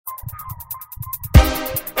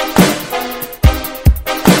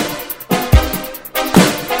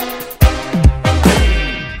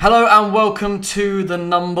Hello and welcome to the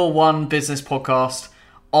number one business podcast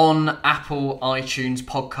on Apple iTunes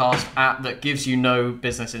podcast app that gives you no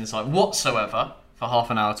business insight whatsoever for half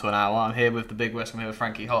an hour to an hour. I'm here with the Big West. I'm here with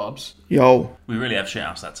Frankie Hobbs. Yo. We really have shit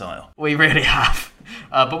house that title. We really have.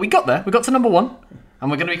 But we got there. We got to number one. And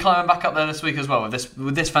we're going to be climbing back up there this week as well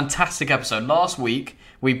with this fantastic episode. Last week,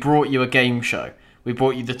 we brought you a game show. We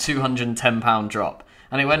brought you the £210 drop.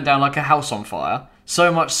 And it went down like a house on fire.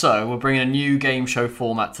 So much so, we're bringing a new game show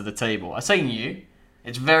format to the table. I say new.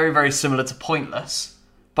 It's very, very similar to Pointless.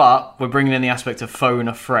 But we're bringing in the aspect of phone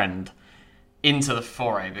a friend into the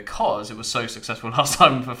foray because it was so successful last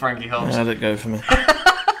time for Frankie Hobbs. How'd it go for me?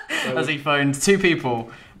 As he phoned two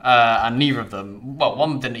people... and neither of them, well,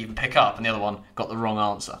 one didn't even pick up and the other one got the wrong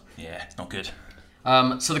answer. Yeah, not good.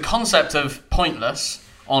 So the concept of Pointless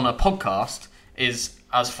on a podcast is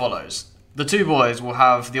as follows. The two boys will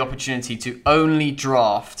have the opportunity to only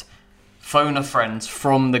draft phone a friends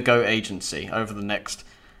from the GOAT agency over the next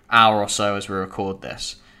hour or so as we record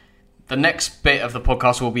this. The next bit of the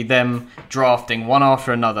podcast will be them drafting one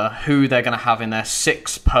after another who they're going to have in their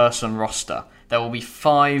 6-person roster. There will be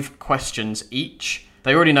 5 questions each.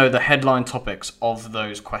 They already know the headline topics of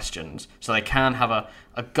those questions, so they can have a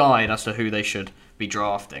guide as to who they should be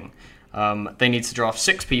drafting. They need to draft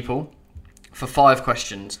 6 people for 5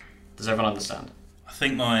 questions. Does everyone understand? I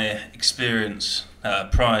think my experience,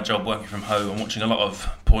 prior job working from home and watching a lot of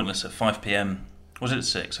Pointless at 5 p.m. Was it at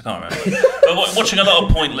 6? I can't remember. But watching a lot of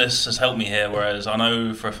Pointless has helped me here, whereas I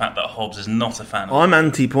know for a fact that Hobbs is not a fan of it. I'm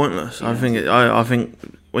anti-Pointless. I think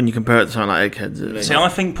when you compare it to something like Eggheads... See, I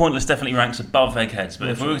think Pointless definitely ranks above Eggheads, but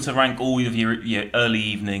if we were to rank all of your early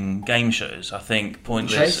evening game shows, I think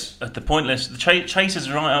Pointless... Chase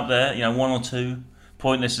is right up there, 1 or 2.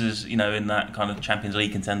 Pointless is, in that kind of Champions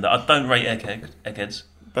League contender. I don't rate Eggheads.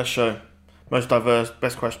 Best show. Most diverse,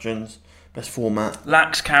 best questions, best format.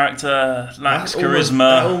 Lacks character, lacks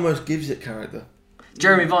charisma. That almost gives it character.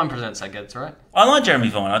 Jeremy Vine presents Eggheads, right? I like Jeremy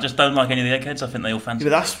Vine. I just don't like any of the Eggheads. I think they all fancy.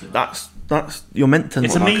 Yeah, but that's you're meant to.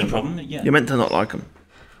 It's not a like me them. problem. Yeah. You're meant to not like them.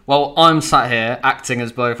 Well, I'm sat here acting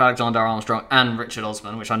as both Alexander Armstrong and Richard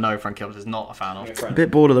Osman, which I know Frankie Hobbs is not a fan of. A bit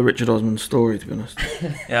bored of the Richard Osman story, to be honest.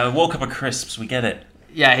 Yeah, woke up a crisps. We get it.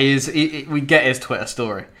 Yeah, we get his Twitter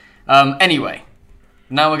story. Anyway,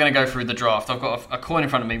 now we're going to go through the draft. I've got a coin in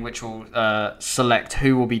front of me which will select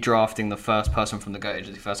who will be drafting the first person from the GOAT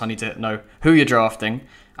agency first. I need to know who you're drafting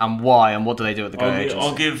and why and what do they do at the GOAT agency.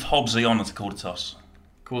 I'll give Hobbs the honour to call the toss.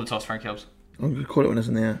 Call the toss, Frankie Hobbs. I'm going to call it when it's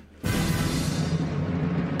in the air.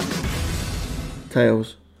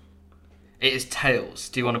 Tails. It is Tails.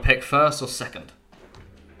 Do you want to pick first or second?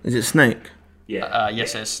 Is it Snake? Yeah.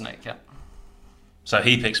 Yes, it is Snake, yeah. So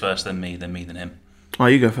he picks first, then me, then him. Oh,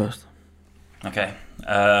 you go first. Okay.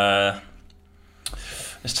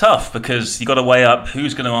 It's tough because you've got to weigh up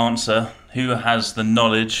who's going to answer, who has the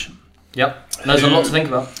knowledge. Yep. There's a lot to think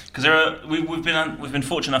about. Because we've been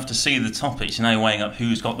fortunate enough to see the topics, weighing up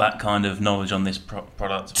who's got that kind of knowledge on this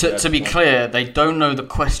product. To be clear, they don't know the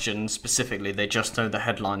questions specifically. They just know the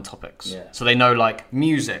headline topics. Yeah. So they know like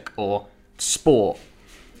music or sport,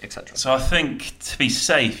 etc. So I think to be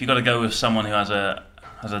safe, you've got to go with someone who has a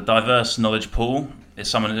diverse knowledge pool. Is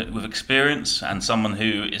someone with experience and someone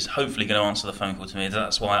who is hopefully going to answer the phone call to me.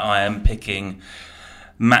 That's why I am picking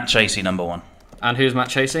Matt Chasey, number 1. And who's Matt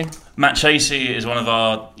Chasey? Matt Chasey is one of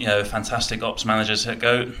our fantastic ops managers at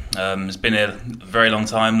GOAT. Has been here a very long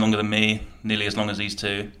time, longer than me, nearly as long as these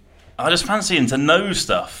two. I just fancy him to know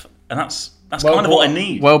stuff, and that's kind of what I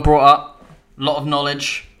need. Well brought up, a lot of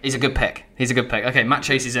knowledge. He's a good pick. Okay, Matt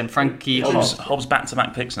Chasey's in. Frankie Hobbs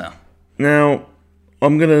back-to-back picks now. Now,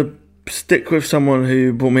 I'm going to stick with someone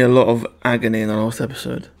who brought me a lot of agony in the last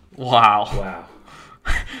episode. Wow.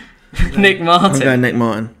 Nick Martin. I'm going Nick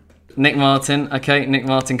Martin. Nick Martin. Okay, Nick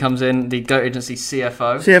Martin comes in, the GOAT agency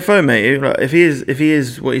CFO. CFO, mate. If he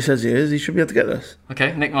is what he says he is, he should be able to get this.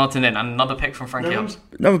 Okay, Nick Martin in. And another pick from Frankie Hobbs.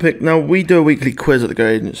 Another pick. Now, we do a weekly quiz at the GOAT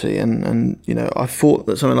agency, and I thought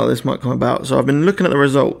that something like this might come about, so I've been looking at the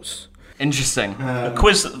results. Interesting. A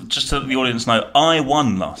quiz, just to let the audience know, I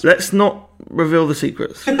won last. Let's not reveal the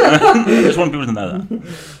secrets. I just want people to know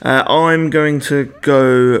that. I'm going to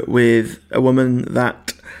go with a woman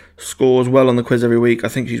that scores well on the quiz every week. I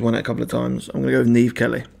think she's won it a couple of times. I'm going to go with Neve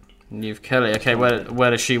Kelly. Neve Kelly. Okay,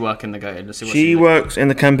 where does she work in the GOAT agency? She works in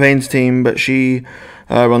the campaigns team, but she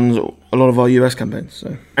runs a lot of our US campaigns.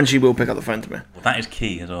 So, and she will pick up the phone to me. Well, that is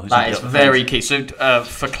key as well. That is very key. So,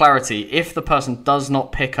 for clarity, if the person does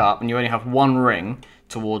not pick up and you only have one ring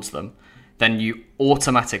towards them, then you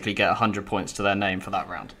automatically get 100 points to their name for that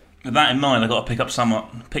round. With that in mind, I've got to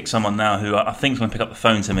pick someone now who I think is going to pick up the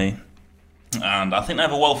phone to me. And I think they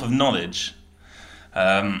have a wealth of knowledge.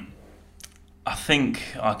 I think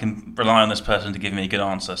I can rely on this person to give me a good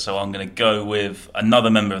answer, so I'm going to go with another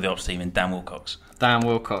member of the ops team in Dan Wilcox. Dan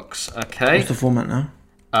Wilcox, okay. What's the format now?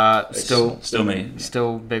 Still me.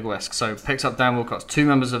 Still Big West. So picks up Dan Wilcox. 2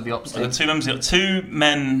 members of the ops team. Two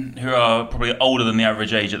men who are probably older than the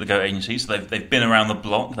average age at the Goat Agency, so they've been around the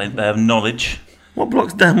block. They have knowledge. What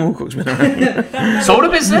block's Dan Wilcox been around? Sold a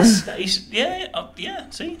business? Yeah.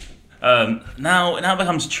 See. Now it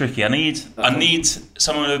becomes tricky. I need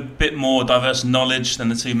someone with a bit more diverse knowledge than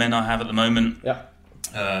the 2 men I have at the moment. Yeah.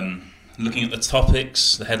 Looking at the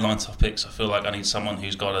topics, the headline topics, I feel like I need someone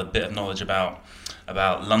who's got a bit of knowledge about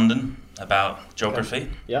London, about geography. Okay.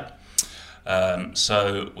 Yeah.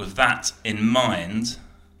 So with that in mind,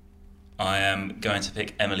 I am going to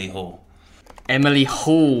pick Emily Hall. Emily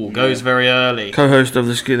Hall goes very early. Co-host of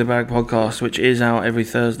the Scoot the Bag podcast, which is out every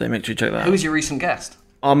Thursday. Make sure you check that out. Who's your recent guest?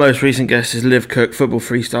 Our most recent guest is Liv Cook, football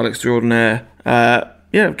freestyle extraordinaire.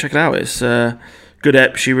 Check it out. It's good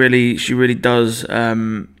ep. She really does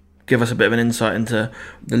give us a bit of an insight into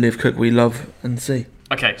the Liv Cook we love and see.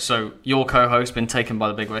 Okay, so your co-host been taken by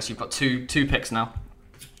the Big West. You've got two picks now.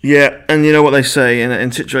 Yeah, and you know what they say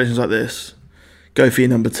in situations like this, go for your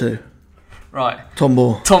number 2. Right. Tom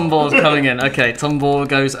Ball. Tom Ball's coming in. Okay, Tom Ball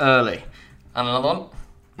goes early. And another one?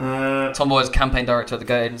 Tom Ball is campaign director at the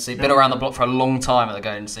Goat Agency. Been around the block for a long time at the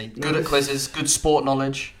Goat Agency. Good at quizzes, good sport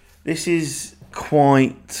knowledge. This is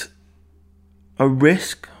quite a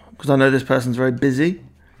risk, because I know this person's very busy.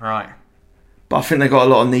 Right. But I think they've got a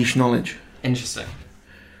lot of niche knowledge. Interesting.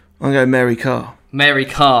 I'm going to go Mary Carr. Mary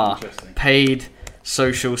Carr, paid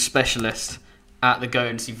social specialist at the Goat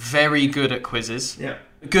Agency. Very good at quizzes. Yeah.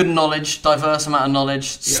 Good knowledge, diverse amount of knowledge.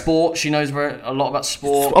 Sport, she knows a lot about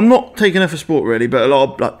sport. I'm not taking her for sport really, but a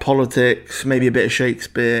lot of politics, maybe a bit of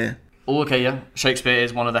Shakespeare. Oh, okay, yeah. Shakespeare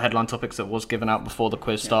is one of the headline topics that was given out before the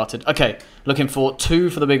quiz started. Okay, looking for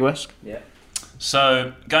 2 for the Big West. Yeah.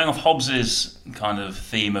 So, going off Hobbs's kind of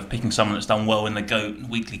theme of picking someone that's done well in the GOAT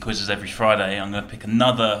weekly quizzes every Friday, I'm going to pick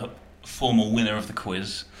another formal winner of the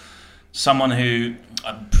quiz. Someone who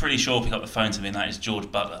I'm pretty sure will pick up the phone to me, and that is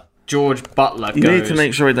George Butler. George Butler goes. You need to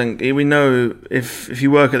make sure we know if you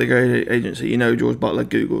work at the Goat Agency, you know George Butler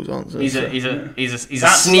Googles answers. He's a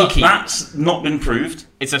sneaky. That's not been proved.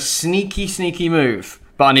 It's a sneaky move,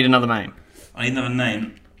 but I need another name. I need another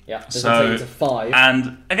name. Yeah, so to 5.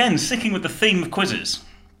 And again, sticking with the theme of quizzes,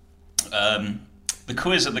 the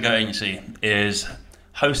quiz at the Goat Agency is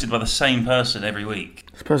hosted by the same person every week.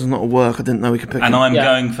 This person's not at work. I didn't know we could pick him. And I'm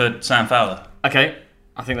going for Sam Fowler. Okay,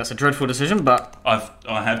 I think that's a dreadful decision, but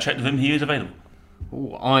I have checked with him. He is available.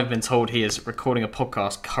 Ooh, I've been told he is recording a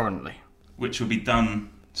podcast currently, which will be done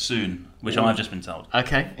soon. Which I've just been told.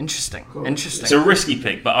 Okay, interesting. Cool. Interesting. It's a risky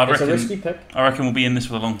pick, but I reckon a risky pick. I reckon we'll be in this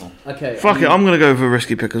for the long haul. Okay. Fuck it, I'm going to go for a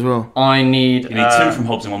risky pick as well. You need 2 from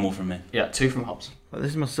Hobbs and 1 more from me. Yeah, 2 from Hobbs.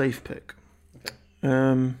 This is my safe pick. Okay.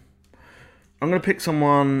 I'm going to pick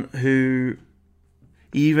someone who,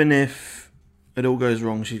 even if it all goes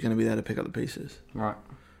wrong, she's going to be there to pick up the pieces. Right.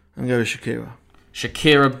 I'm going to go with Shakira.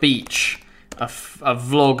 Shakira Beach, a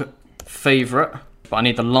vlog favourite. But I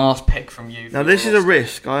need the last pick from you. Now, this is a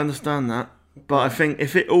risk. I understand that. But I think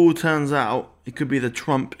if it all turns out, it could be the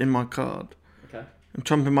trump in my card. Okay. I'm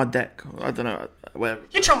trump in my deck. I don't know. Whatever.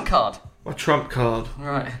 Your trump card? My trump card.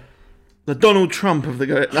 Right. The Donald Trump of the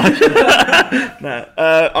go. No.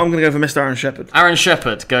 I'm going to go for Mr. Aaron Shepherd. Aaron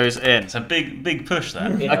Shepherd goes in. It's a big push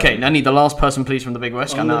there. Yeah. Okay, now I need the last person, please, from the Big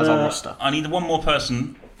West. And that is our roster. I need one more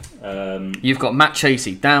person. You've got Matt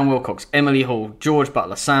Chasey, Dan Wilcox, Emily Hall, George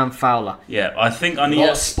Butler, Sam Fowler. Yeah, I think I need a lot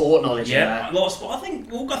of sport knowledge. Yeah, a lot of sport.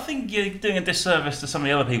 I think you're doing a disservice to some of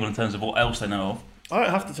the other people in terms of what else they know of. I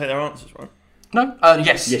don't have to take their answers, right? No.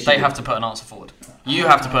 Yes, they have to put an answer forward. You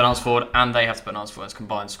have to put an answer forward, and they have to put an answer forward. It's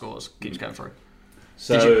combined scores. Keeps going through.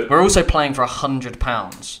 So we're also playing for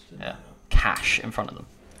 £100. Yeah, cash in front of them.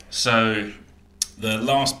 So the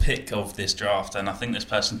last pick of this draft, and I think this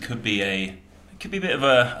person could be a bit of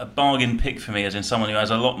a bargain pick for me, as in someone who has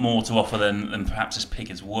a lot more to offer than perhaps this pick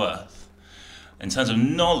is worth. In terms of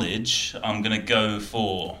knowledge, I'm going to go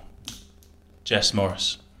for Jess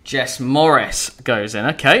Morris. Jess Morris goes in.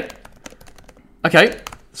 Okay,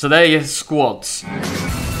 so there are your squads.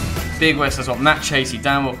 Big West has got Matt Chasey,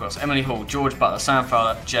 Dan Wilcox, Emily Hall, George Butler, Sam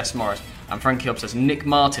Fowler, Jess Morris, and Frankie Hobbs says Nick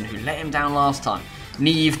Martin, who let him down last time.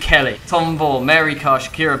 Neve Kelly, Tom Ball, Mary Carr,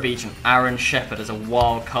 Shakira Beach, and Aaron Shepherd as a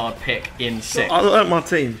wild card pick in 6. I like my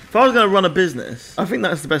team. If I was going to run a business, I think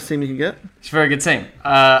that's the best team you can get. It's a very good team.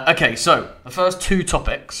 Okay, so the first 2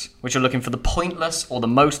 topics, which are looking for the pointless or the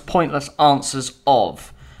most pointless answers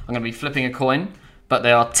of. I'm going to be flipping a coin, but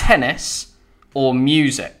they are tennis or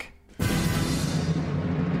music.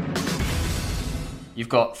 You've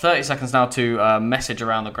got 30 seconds now to message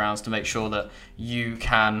around the grounds to make sure that you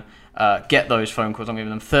can get those phone calls. I'm giving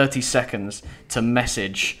them 30 seconds to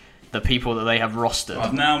message the people that they have rostered.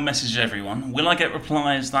 I've now messaged everyone. Will I get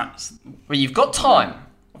replies? Well, you've got time.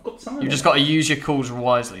 I've got time. You've just got to use your calls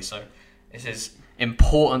wisely. So this is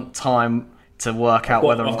important time to work out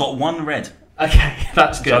whether I've got one red. Okay,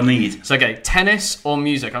 that's good. I need. So, okay, tennis or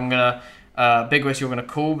music? I'm going to... Big West, you're going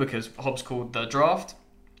to call because Hobbs called the draft.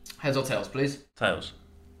 Heads or tails, please? Tails.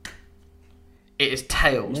 It is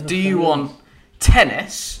tails. Do you want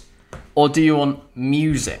tennis or do you want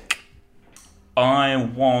music? I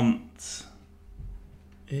want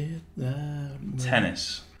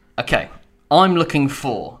tennis. Okay, I'm looking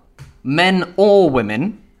for men or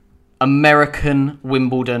women American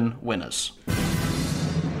Wimbledon winners.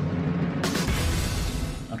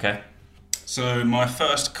 Okay. So my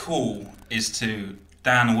first call is to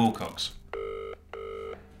Dan Wilcox.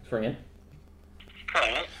 Bring in.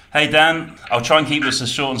 Hey Dan, I'll try and keep this as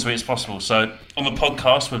short and sweet as possible. So on the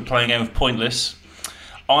podcast, we're playing a game of Pointless.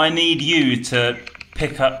 I need you to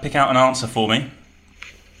pick out an answer for me.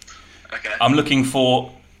 Okay. I'm looking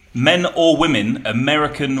for men or women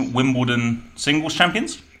American Wimbledon singles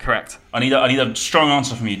champions. Correct. I need a strong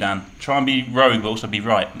answer from you, Dan. Try and be rogue, but also be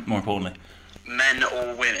right. More importantly, Men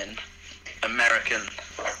or women American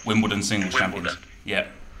Wimbledon singles Wimbledon. champions. Yeah.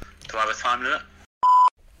 Do I have a time limit?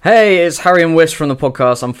 Hey, it's Harry and Wish from the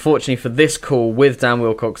podcast. Unfortunately for this call with Dan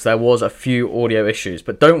Wilcox, there was a few audio issues.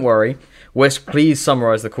 But don't worry. Wish, please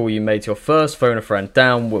summarise the call you made to your first phone a friend,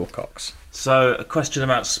 Dan Wilcox. So, a question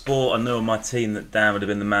about sport. I know on my team that Dan would have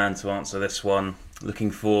been the man to answer this one. Looking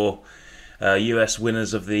for US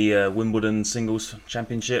winners of the Wimbledon Singles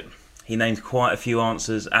Championship. He named quite a few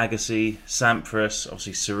answers. Agassi, Sampras,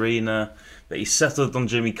 obviously Serena. But he settled on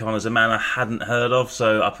Jimmy Connors, a man I hadn't heard of.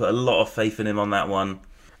 So I put a lot of faith in him on that one.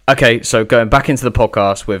 Okay, so going back into the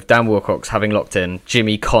podcast with Dan Wilcox having locked in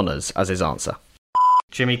Jimmy Connors as his answer.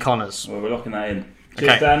 Jimmy Connors. Well, we're locking that in. Okay.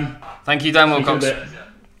 Cheers, Dan. Thank you, Dan Wilcox.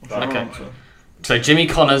 Okay. So Jimmy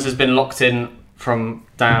Connors has been locked in from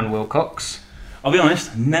Dan Wilcox. I'll be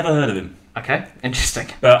honest, never heard of him. Okay, interesting.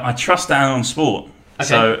 But I trust Dan on sport. Okay,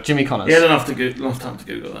 So Jimmy Connors. He had enough time to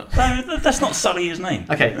Google that. no, that's not sully his name.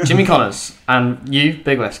 Okay, Jimmy Connors. And you,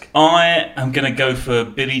 Big Whisk. I am going to go for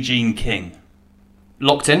Billie Jean King.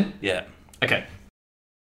 Locked in? Yeah. Okay.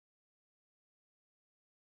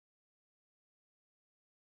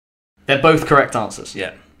 They're both correct answers.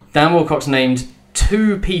 Yeah. Dan Wilcox named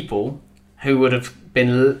two people who would have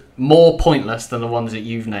been more pointless than the ones that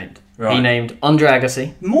you've named. Right. He named Andre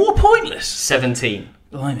Agassi, More pointless. 17.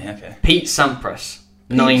 Blimey, okay. Pete Sampras,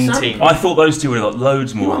 19. Sampras? I thought those two would have got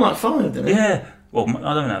loads He more. won like 5, didn't he? Yeah. Well,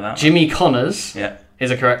 I don't know that. Jimmy Connors Yeah. is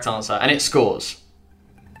a correct answer, and it scores.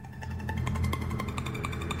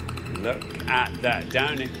 Look at that.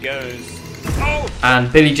 Down it goes. Oh!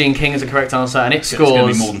 And Billie Jean King is a correct answer, and it It's going to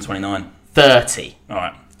scores be more than 29. 30. All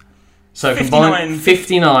right. So 59. combined,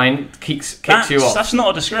 59 kicks you off. That's not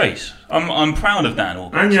a disgrace. I'm proud of Dan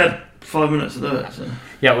Wilcox. And you had 5 minutes to do it. So.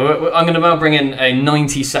 Yeah, I'm going to now bring in a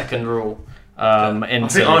 90-second rule. I Into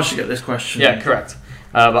think I should get this question. Yeah, correct.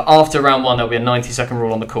 But after round one, there'll be a 90-second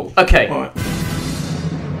rule on the call. Okay. All right.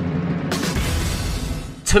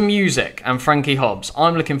 To music and Frankie Hobbs,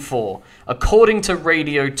 I'm looking for, according to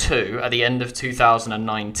Radio 2 at the end of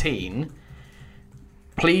 2019,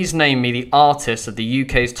 please name me the artist of the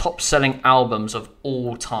UK's top-selling albums of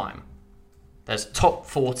all time. There's top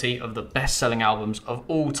 40 of the best-selling albums of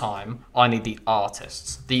all time. I need the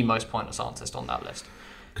artists, the most pointless artist on that list.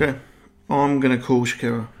 Okay. I'm going to call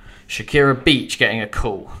Shakira. Shakira Beach getting a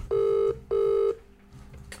call.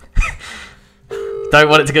 Don't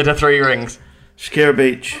want it to go to 3 rings. Shakira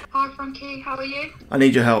Beach, Hi Frankie, how are you? I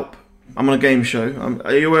need your help. I'm on a game show.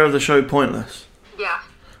 Are you aware of the show Pointless? Yeah.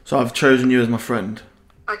 So I've chosen you as my friend.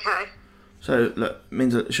 Okay. So look,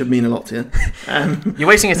 it should mean a lot to you. You're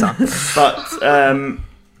wasting your time. But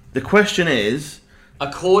the question is,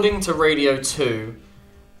 According to Radio 2,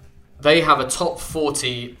 they have a top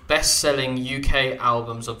 40 best-selling UK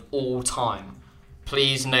albums of all time.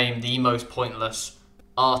 Please name the most pointless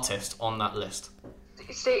artist on that list.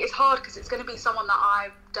 You see, it's hard because it's going to be someone that I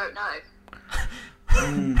don't know.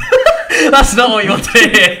 That's not what you want to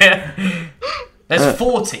hear. There's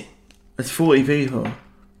 40. it's 40 people.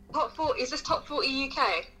 Top 40, is this top 40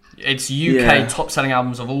 UK? It's UK Yeah. top-selling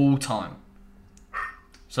albums of all time.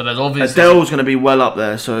 So there's obviously... Adele's going to be well up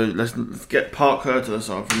there, so let's get park her to the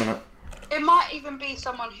side for a minute. It might even be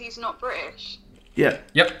someone who's not British. Yeah.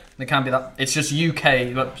 Yep, there can be that. It's just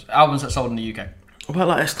UK, but albums that sold in the UK. What about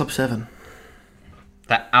like S Club 7?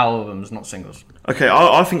 They're albums, not singles. Okay,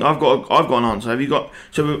 I think I've got an answer. Have you got?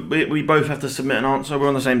 So we both have to submit an answer. We're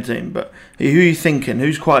on the same team, but who are you thinking?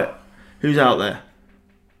 Who's out there?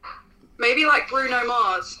 Maybe like Bruno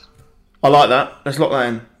Mars. I like that. Let's lock that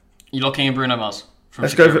in. You're locking in Bruno Mars.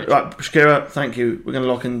 Let's go for Shakira. Thank you. We're going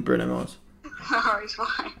to lock in Bruno Mars. No, it's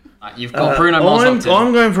fine. You've got Bruno Mars locked in.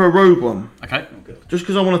 I'm going for a rogue one. Okay. Just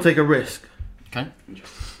because I want to take a risk. Okay.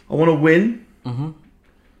 I want to win. Mm-hmm.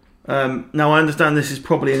 Now I understand this is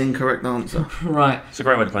probably an incorrect answer. Right. It's a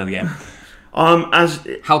great way to play the game.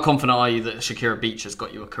 How confident are you that Shakira Beach has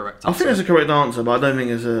got you a correct answer? I think it's a correct answer, but I don't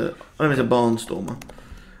think it's a barnstormer.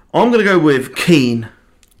 I'm going to go with Keane.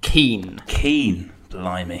 Keen.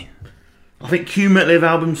 Blimey. I think cumulative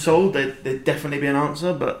albums sold, there'd definitely be an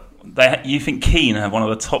answer, but... You think Keen have one of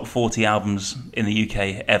the top 40 albums in the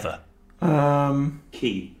UK ever?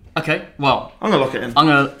 Keen. Okay, well... I'm going to lock it in.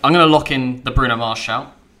 I'm gonna lock in the Bruno Mars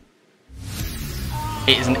shout.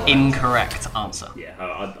 It is an incorrect answer. Yeah,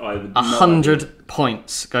 I would... 100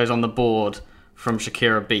 points goes on the board from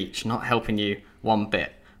Shakira Beach, not helping you one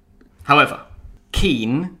bit. However,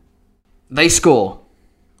 Keane, they score...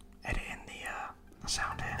 Edit in the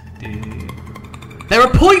sound here. They're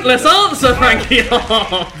a pointless answer, Frankie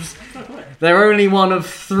Hobbs! They're only one of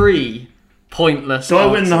 3 pointless Do I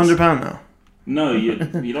answers. win the £100 now? No,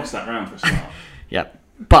 you lost that round for a start. Yep.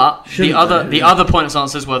 But Shouldn't the other pointless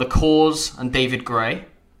answers were The Cause and David Gray.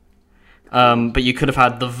 But you could have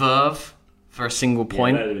had The Verve for a single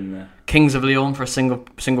point. Yeah, in there. Kings of Leon for a single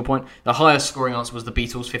point. The highest scoring answer was The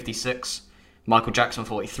Beatles, 56. Michael Jackson,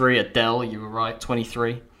 43. Adele, you were right,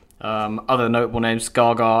 23. Other notable names: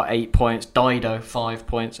 Gaga, 8 points. Dido, 5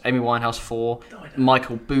 points. Amy Winehouse, 4.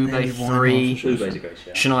 Michael Bublé, 3. Bublé a great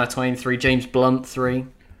shout. Shania Twain, 3. James Blunt, 3.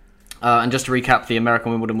 And just to recap, the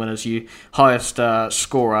American Wimbledon winners, highest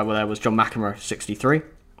scorer there was John McEnroe, 63.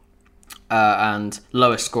 And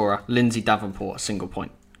lowest scorer, Lindsay Davenport, a single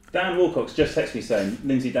point. Dan Wilcox just texted me saying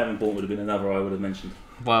Lindsay Davenport would have been another I would have mentioned.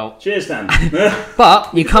 Well, Cheers, Dan.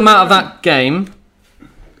 but you come out of that game,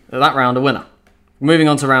 that round, a winner. Moving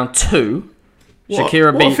on to round 2,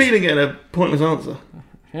 Shakira What a Beach. feeling getting a pointless answer.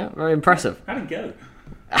 Yeah, very impressive. How'd it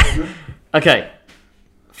go? Okay,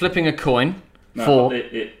 flipping a coin No, for...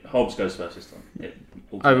 Hobbs goes first this time.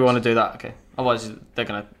 Oh, we want to do that? Okay. Otherwise, they're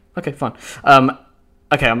going to... Okay, fine.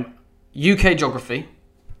 Okay, UK geography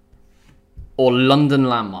or London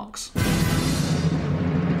landmarks?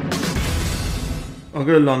 I'll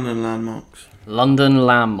go London landmarks. London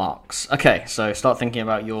landmarks. Okay, so start thinking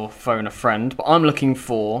about your phone a friend. But I'm looking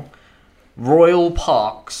for royal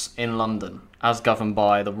parks in London, as governed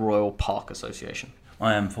by the Royal Park Association.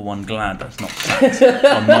 I am, for one, glad that's not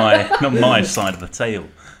fact on my side of the table.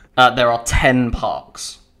 There are 10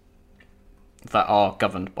 parks that are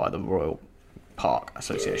governed by the Royal Park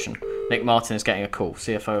Association. Nick Martin is getting a call,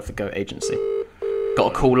 CFO of the Goat Agency.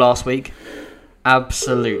 Got a call last week.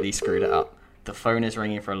 Absolutely screwed it up. The phone is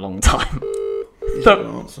ringing for a long time. He's got an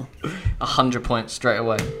answer. 100 points straight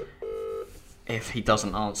away if he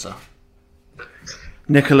doesn't answer.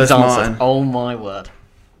 Nicholas He's answered. Martin. Oh my word.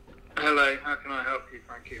 Hello, how can I help you,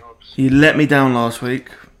 Frankie Hobbs? You let me down last week.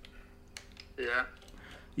 Yeah,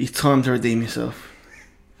 It's time to redeem yourself.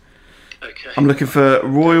 okay. I'm looking for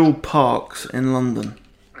royal parks in London,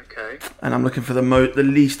 Okay. and I'm looking for the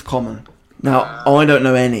least common. Now, I don't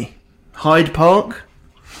know any. Hyde Park?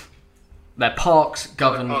 They're parks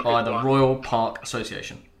governed Park by is the one. Royal Park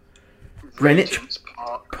Association. Greenwich Regent's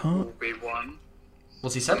Park Park? will be one.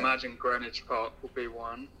 What's he said? Imagine Greenwich Park will be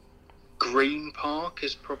one. Green Park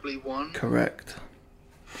is probably one. Correct.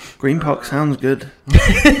 Green Park sounds good.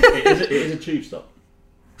 It is a tube stop.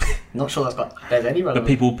 Not sure there's any But relevant.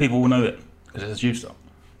 people will know it because it's a tube stop.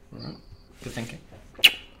 Good thinking.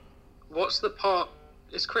 What's the park?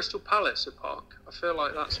 Is Crystal Palace a park? I feel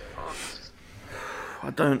like that's a park. I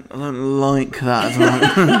don't like that.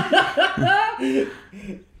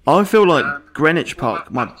 I feel like Greenwich Park,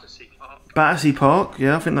 What my about Battersea Park? Battersea Park.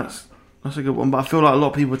 Yeah, I think that's a good one. But I feel like a lot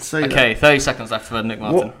of people would say Okay, 30 seconds left for Nick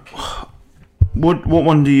Martin. that. What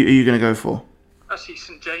one are you going to go for? Actually,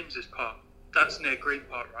 St James's Park. That's near Green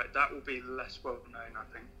Park, right? That will be less well known, I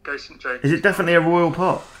think. Go St James's. Is it definitely a royal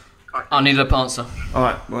park? I need an answer. All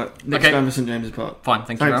right. Nick's Okay. going for St James's Park. Fine,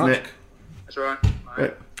 thank you Thanks, very much. Nick. That's all right.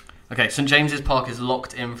 Right. Okay, St James's Park is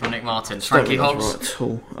locked in from Nick Martin. Don't Frankie think that's Hobbs, right at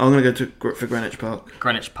all. I'm going to go for Greenwich Park.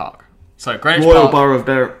 Greenwich Park. So Greenwich Royal Park,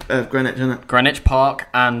 Borough of Greenwich, isn't it? Greenwich Park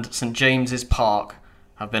and St James's Park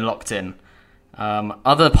have been locked in.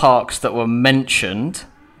 Other parks that were mentioned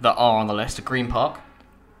that are on the list are Green Park,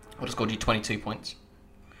 which has scored you 22 points.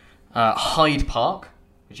 Hyde Park,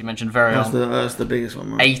 which you mentioned very That's on, the biggest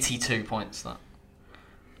one, right? 82 points. That.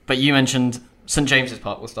 But you mentioned St James's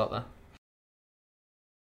Park, we'll start there.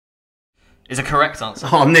 Is a correct answer.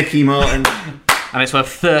 Oh, Nicky Martin. And it's worth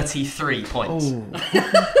 33 points. Ooh.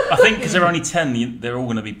 I think because there are only 10, they're all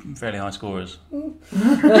going to be fairly high scorers.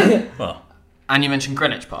 Well, And you mentioned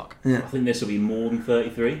Greenwich Park. I think this will be more than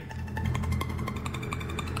 33.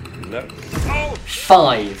 Look. Oh,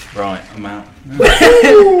 5. Right, I'm out.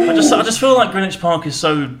 I just feel like Greenwich Park is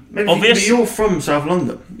so obvious. But you're from South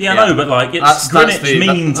London. Yeah, I know, but like it's Greenwich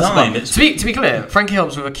Mean Time. To be clear, Frankie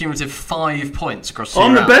Hobbs with a cumulative 5 points across 2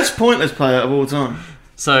 I'm the rounds. best pointless player of all time.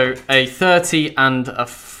 So a 30 and a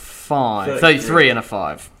 5. 33 and a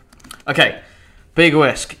 5. Okay, Big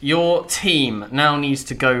Whisk, your team now needs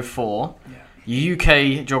to go for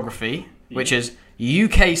UK geography, which is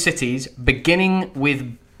UK cities beginning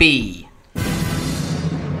with B.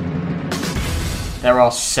 There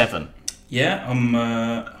are 7. Yeah,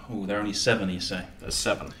 they're only 7, you say. There's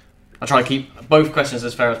 7. I'll try and keep both questions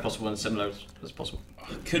as fair as possible and similar as possible.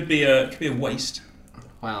 Could be a waste.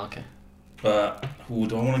 Wow, okay. But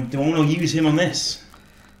do I want to use him on this?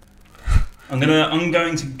 I'm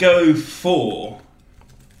going to go for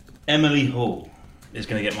Emily Hall. Is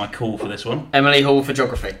going to get my call for this one. Emily Hall for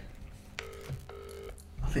geography.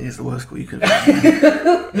 I think it's the worst call you could have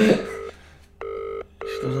had.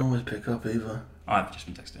 She doesn't always pick up either. I've just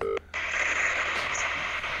been texting.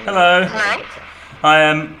 Hello. Hello.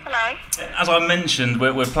 Hi. As I mentioned,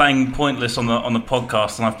 we're playing Pointless on the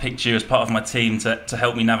podcast, and I've picked you as part of my team to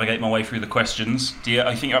help me navigate my way through the questions.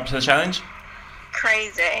 I think you're up to the challenge?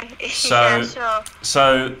 Crazy. So, yeah, sure.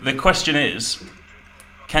 So the question is,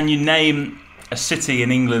 can you name a city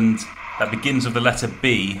in England that begins with the letter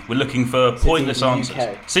B? We're looking for pointless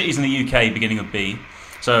answers. Cities in the UK beginning with B.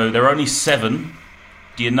 So there are only 7.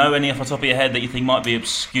 Do you know any off the top of your head that you think might be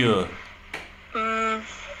obscure?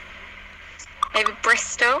 Maybe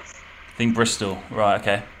Bristol. I think Bristol. Right,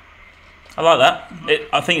 okay. I like that.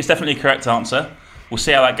 I think it's definitely a correct answer. We'll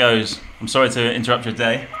see how that goes. I'm sorry to interrupt your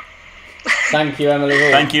day. Thank you, Emily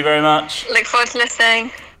Hall. Thank you very much. Look forward to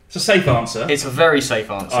listening. It's a safe answer. It's a very safe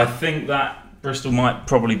answer. I think that Bristol might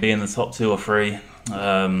probably be in the top 2 or 3.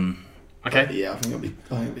 Okay. Yeah, I think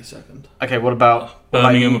it'll be second. Okay, what about...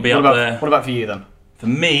 Birmingham would be up there. What about for you, then? For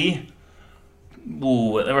me,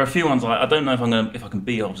 there are a few ones I don't know if I can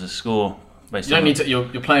beat Hobbs' score. You don't need to...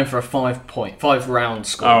 You're playing for a 5 round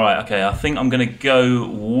score. All right, okay. I think I'm going to go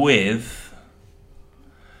with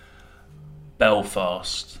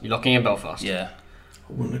Belfast. You're locking in Belfast? Yeah.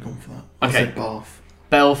 I wouldn't have gone for that. Okay. I said Bath.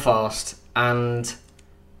 Belfast and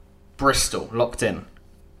Bristol locked in.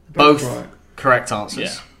 Both right. correct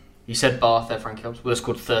answers. Yeah. You said Bath there, Frankie Hobbs. We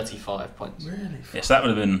scored 35 points. Really? Yes, that would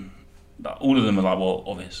have been... All of them are like, well,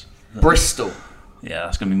 obvious. Bristol. Yeah,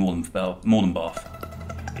 that's going to be more than Bath.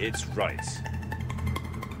 it's right.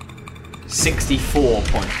 64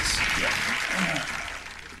 points. Yeah.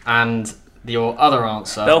 And your other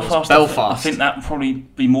answer Belfast. was Belfast. I think that would probably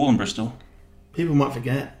be more than Bristol. People might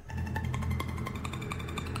forget.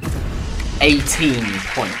 18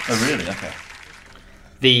 points. Oh, really? Okay.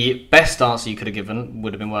 The best answer you could have given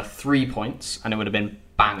would have been worth 3 points, and it would have been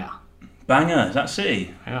Bangor. Bangor, is that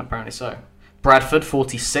city? Yeah, apparently so. Bradford,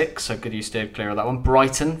 46, so good you steered clear of that one.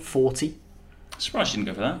 Brighton, 40. Surprised you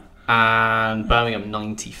didn't go for that. And Birmingham,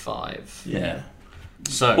 95. Yeah.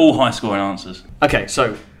 So, All high scoring answers. okay,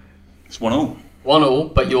 so It's 1-1.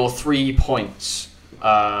 1-1, but you're 3 points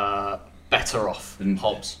better off than Than-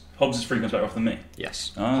 Hobbs. Hobbs is 3 points better off than me.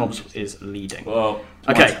 Yes, Oh. Hobbs is leading. Well,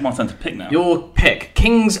 Okay. my turn to pick now. Your pick,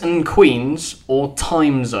 kings and queens or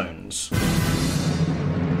time zones?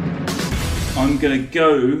 I'm going to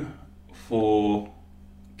go for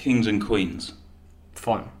kings and queens.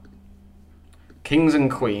 Fine. Kings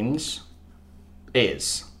and queens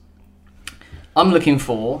is... I'm looking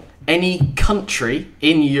for any country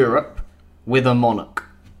in Europe with a monarch.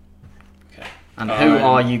 Okay. And who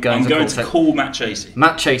are you going I'm to going call? to So- call Matt Chasey.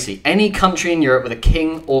 Matt Chasey. Any country in Europe with a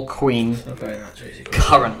king or queen Not very that Chasey.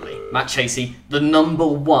 currently. Matt Chasey, the number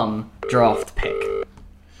 1 draft pick.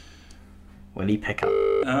 Will he pick up?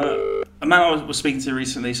 A man I was speaking to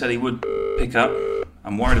recently said he would pick up.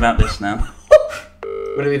 I'm worried about this now.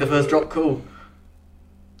 Will it be the first drop call?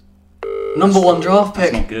 Number 1 draft It's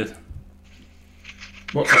pick. not good.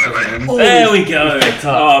 What's that? There we go.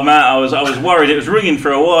 Oh, Matt, I was worried. It was ringing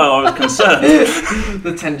for a while. I was concerned.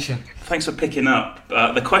 The tension. Thanks for picking up.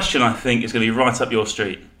 The question, I think, is going to be right up your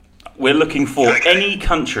street. We're looking for any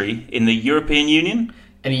country in the European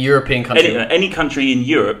Any European country. any country in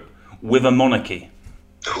Europe with a monarchy.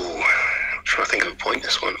 Ooh, I'm trying to think of a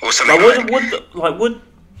pointless one. Or something Would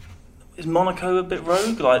is Monaco a bit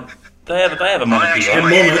rogue? Like they have a monarchy,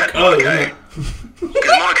 right? Monaco.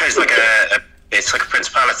 Because Monaco's like It's like a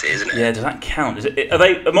principality, isn't it? Yeah, does that count?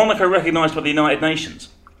 Are Monaco recognised by the United Nations?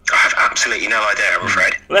 I have absolutely no idea, I'm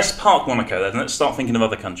afraid. Let's park Monaco then. Let's start thinking of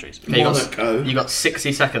other countries. Okay, Monaco. You got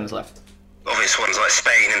 60 seconds left. Obvious ones like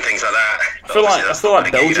Spain and things like that. I feel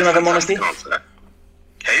like Belgium have a monarchy. Who? I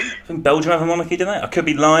think Belgium have a monarchy, don't they? I could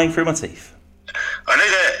be lying through my teeth. I know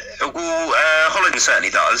that Holland certainly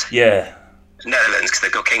does. Yeah. Netherlands, because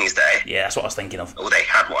they've got King's Day. Yeah, that's what I was thinking of. Or they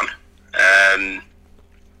had one.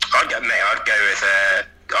 I'd go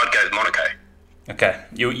with Monaco. Okay,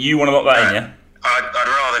 you want to lock that in, yeah? I'd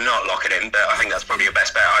rather not lock it in, but I think that's probably your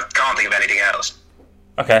best bet. I can't think of anything else.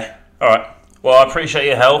 Okay, alright. Well, I appreciate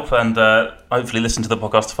your help, and hopefully listen to the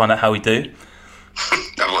podcast to find out how we do.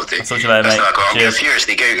 I will do. I'll talk to you later, mate. I'm going to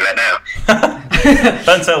furiously Google it now.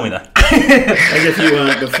 Don't tell me that. As if you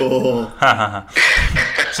weren't before.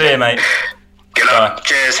 See you, mate. Good luck.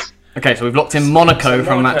 Cheers. Okay, so we've locked in Monaco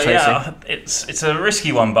from Matt Chasey. Yeah, it's a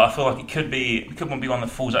risky one, but I feel like it could be one that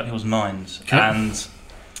falls out of people's minds. Okay. And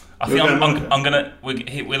I think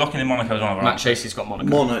we're locking in Monaco as one of our Matt answers. Chasey's got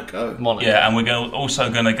Monaco. Monaco. Yeah, and we're also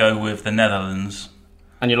going to go with the Netherlands.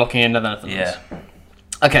 And you're locking in the Netherlands. Yeah.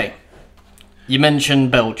 Okay. You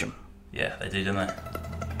mentioned Belgium. Yeah, they do, don't they?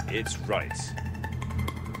 It's right.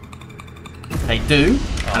 They do,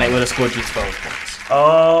 and it would have scored you 12 points.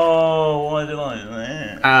 Oh, why did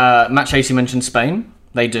I? Matt Chasey mentioned Spain.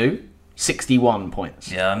 They do. 61 points.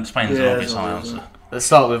 Yeah, Spain's an obvious high answer. Let's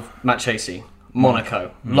start with Matt Chasey.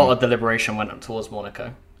 Monaco. A lot of deliberation went up towards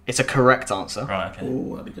Monaco. It's a correct answer. Right, okay.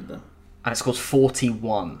 Oh, that'd be good then. And it scores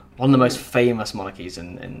 41. One of the most famous monarchies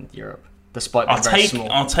in Europe. Despite being very small.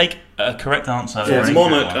 I'll take a correct answer. Yeah, for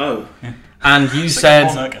Monaco. And you said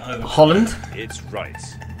Monaco. Holland, It's right.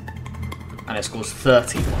 and it scores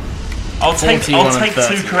 31. I'll take 41 and 2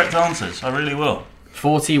 30. correct answers. I really will.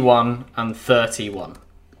 41 and 31.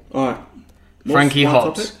 Alright. Frankie What's my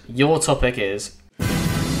Hobbs, topic? your topic is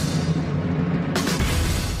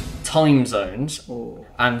time zones.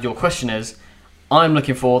 And your question is, I'm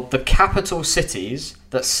looking for the capital cities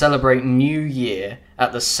that celebrate New Year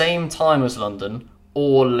at the same time as London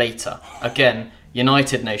or later. Again,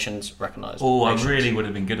 United Nations recognised. Oh, I nations. really would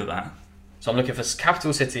have been good at that. So I'm looking for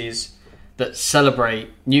capital cities that celebrate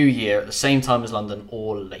New Year at the same time as London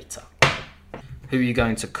or later. Who are you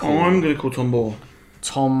going to call? Oh, I'm going to call Tom Ball.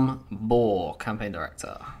 Tom Bohr, campaign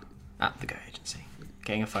director at the Go Agency.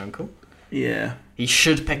 Getting a phone call. Yeah. He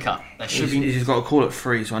should pick up. There should be. He's got a call at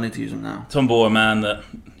 3, so I need to use him now. Tom Bohr, a man that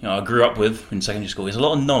I grew up with in secondary school. He has a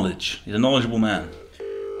lot of knowledge. He's a knowledgeable man.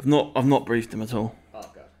 I've not briefed him at all. Oh,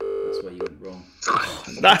 God. That's where you went wrong.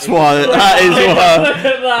 That's why.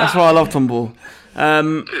 That's why I love Tom Ball.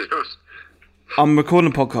 I'm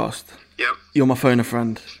recording a podcast. Yep. You're my phone a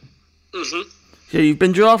friend. Mm-hmm. Yeah, you've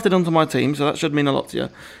been drafted onto my team, so that should mean a lot to you.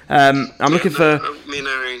 I'm looking for. Me and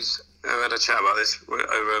Aries had a chat about this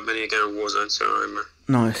over a mini game of Warzone, so I'm.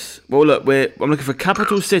 Nice. Well, look, I'm looking for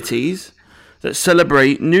capital cities that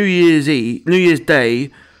celebrate New Year's Day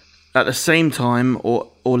at the same time or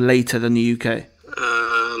later than the UK.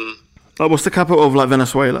 Like, what's the capital of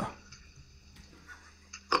Venezuela?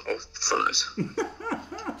 Fries.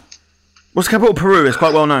 What's the capital of Peru? It's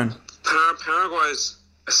quite well known. Paraguay's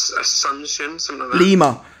Asuncion, something like that.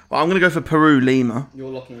 Lima. Well, I'm going to go for Peru, Lima. You're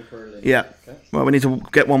locking Peru. Lima. Yeah. Okay. Well, we need to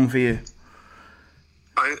get one for you.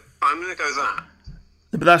 I'm going to go that.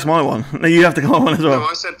 But that's my one. No, you have to go on one as well. No,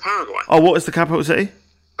 I said Paraguay. Oh, what is the capital city?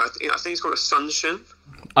 I think it's called Asuncion.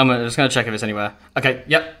 I'm just going to check if it's anywhere. Okay.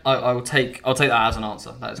 Yep. I will take. I'll take that as an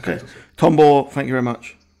answer. That is Okay. correct. Tom Ball, thank you very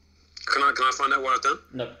much. Can I find out what I've done?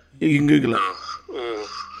 No. You can Google it. Oh.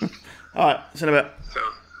 All right, see you in a bit. So,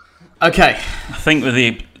 Okay. I think with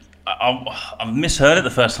the... I misheard it the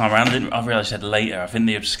first time around. I realised it later. I think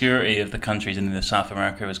the obscurity of the countries in the South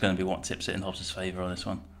America is going to be what tips it in Hobbs' favour on this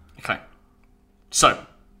one. Okay. So,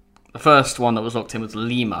 the first one that was locked in was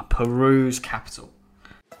Lima, Peru's capital.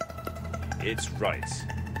 It's right.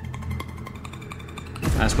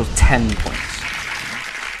 And it scores 10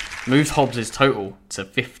 points. Moved Hobbs' total to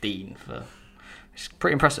 15, which is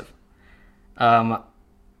pretty impressive. Tom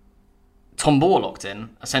Bohr locked in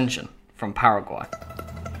Ascension from Paraguay.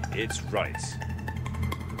 It's right.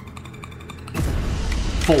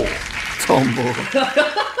 4. Tom Ball.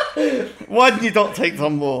 Why did you not take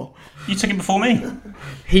Tom Ball? You took him before me.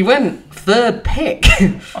 He went third pick.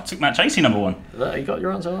 I took Matt Chasey number 1. There, you got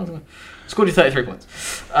your answer. Scored you 33 points.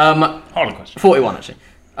 Harder question. 41, actually.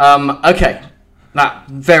 Okay. That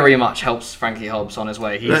very much helps Frankie Hobbs on his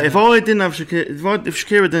way. If I didn't have Shakira, if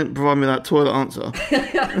Shakira didn't provide me that toilet answer.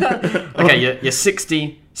 Okay, you're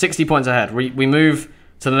 60 points ahead. We move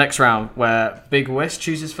to the next round where Big West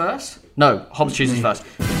chooses first. No, Hobbs chooses first.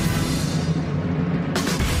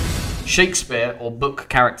 Shakespeare or book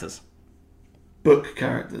characters? Book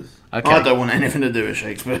characters. Okay. I don't want anything to do with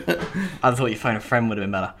Shakespeare. I thought your phone a friend would have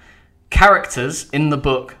been better. Characters in the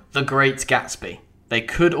book The Great Gatsby. They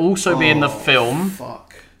could also be in the film.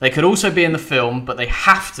 Fuck. They could also be in the film, but they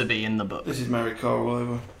have to be in the book. This is Mary Carr all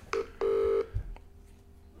over.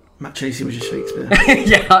 Matt Chasey was just Shakespeare.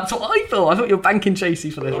 Yeah, that's what I thought. I thought you were banking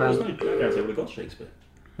Chasey for this round. I would have got Shakespeare.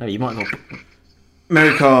 No, you might have got...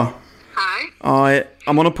 Mary Carr, Hi.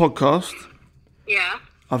 I'm on a podcast. Yeah.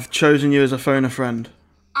 I've chosen you as a phone a friend.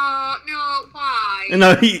 Oh, no, why?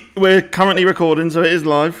 No, we're currently recording, so it is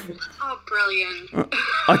live. Oh, brilliant.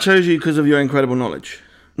 I chose you because of your incredible knowledge.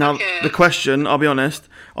 Now, Okay. the question, I'll be honest,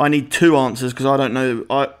 I need 2 answers because I don't know.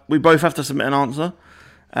 We both have to submit an answer,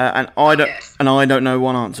 and I don't know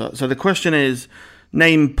one answer. So the question is,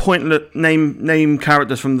 name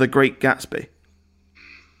characters from The Great Gatsby.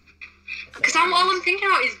 Because all I'm thinking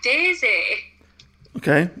about is Daisy.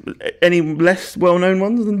 Okay, any less well-known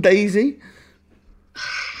ones than Daisy?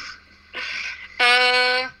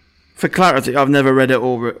 For clarity, I've never read it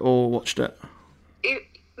or watched it.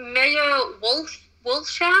 Mayor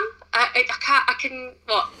Wolfsham? I can,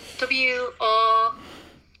 what? W-O...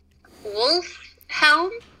 Wolfhelm?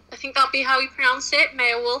 I think that'd be how you pronounce it,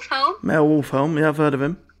 Mayor Wolfhelm. Mayor Wolfhelm, yeah, I've heard of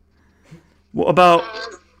him. What about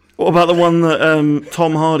the one that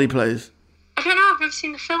Tom Hardy plays? I don't know, I've never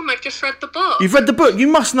seen the film, I've just read the book. You've read the book, you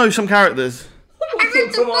must know some characters. I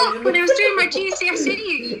read the book when I was doing my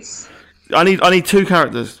GCSEs. I need 2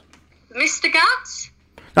 characters. Mr. Gats?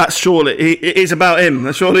 That's surely, it is about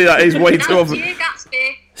him. Surely that is way too That's often. Dear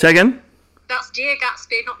Gatsby. Say again? That's Dear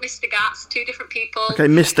Gatsby, not Mr. Gats. 2 different people. Okay,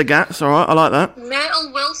 Mr. Gats, alright, I like that.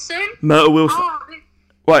 Myrtle Wilson. Myrtle Wilson. Oh,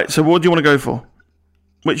 Right, so what do you want to go for?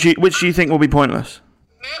 Which do you think will be pointless?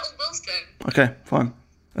 Myrtle Wilson. Okay, fine.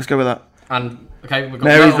 Let's go with that. And, okay, we've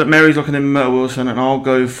got... Mary's looking in Myrtle Wilson, and I'll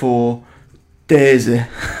go for Daisy.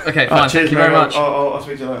 Okay, fine, thank you very much. I'll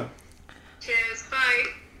speak to you later. Cheers, bye.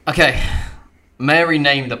 Okay, Mary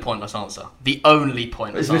named the pointless answer. The only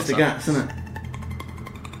pointless It's answer. Mr. Gats, isn't it?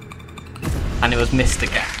 And it was Mr.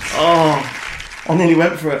 Gats. Oh, I nearly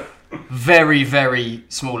went for it. Very, very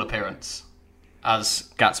small appearance as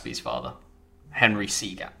Gatsby's father, Henry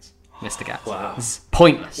C. Gats. Mr. Gats. Wow. It's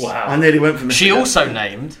pointless. Wow. I nearly went for Mr. She Gats. also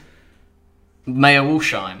named Mayor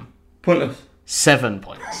Wolfsheim Pointless. 7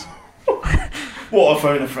 points. What a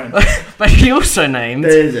phone a friend. But she also named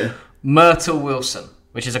Daisy. Myrtle Wilson,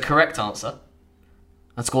 which is a correct answer,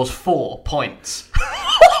 and scores 4 points.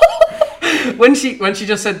 when she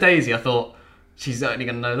just said Daisy, I thought she's only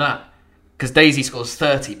going to know that because Daisy scores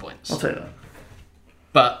 30 points. I'll take that.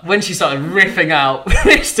 But when she started riffing out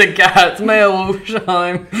Mr. Gats, Mayor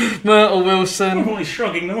Wolfsheim, Myrtle Wilson, I'm only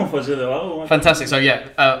shrugging them off as well. fantastic. So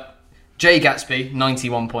yeah, Jay Gatsby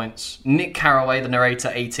 91 points, Nick Carraway the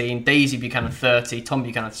narrator 18, Daisy Buchanan 30, Tom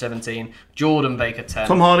Buchanan 17, Jordan Baker 10.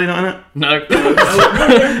 Tom Hardy not in it?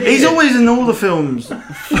 No. He's always in all the films.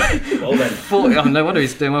 Well then. 4, oh, no wonder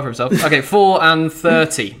he's doing well for himself. Okay, 4 and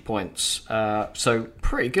 30 points. So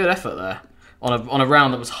pretty good effort there on a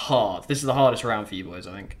round that was hard. This is the hardest round for you boys,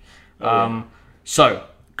 I think. So,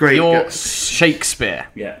 Great your guess. Shakespeare.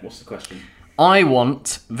 Yeah, what's the question? I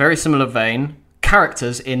want, very similar vein,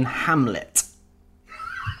 characters in Hamlet.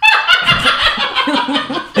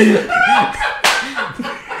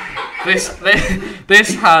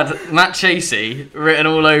 This had Matt Chasey written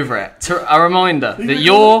all over it. A reminder that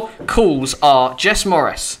your calls are Jess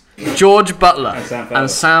Morris, George Butler,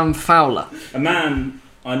 and Sam Fowler. A man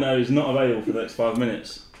I know is not available for the next 5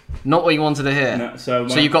 minutes. Not what you wanted to hear. No, so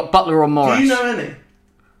you've got Butler or Morris. Do you know any?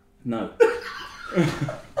 No.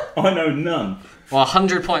 I know none. Well,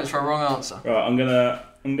 100 points for a wrong answer. Right, I'm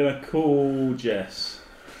gonna call Jess.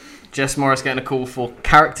 Jess Morris getting a call for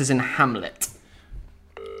characters in Hamlet.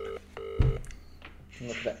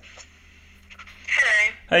 Hello.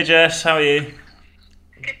 Hey Jess, how are you?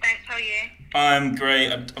 Good, thanks. How are you? I'm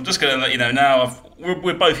great. I'm just going to let you know now.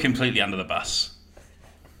 We're both completely under the bus.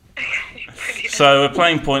 So we're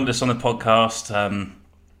playing Pointless on the podcast.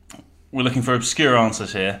 We're looking for obscure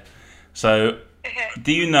answers here. So,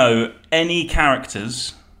 do you know any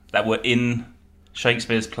characters that were in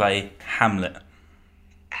Shakespeare's play Hamlet?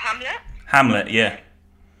 Hamlet? Hamlet, yeah.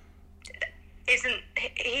 Isn't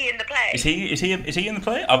he in the play? Is he in the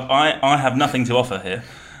play? I have nothing to offer here.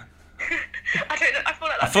 I don't know.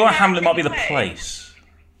 I feel like Hamlet might be the place.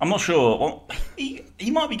 I'm not sure. Well,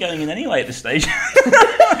 he might be going in anyway at this stage.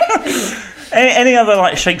 any other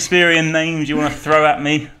like Shakespearean names you want to throw at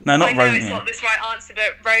me? No, not Romeo. I know it's not this right answer,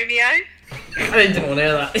 but Romeo. I didn't want to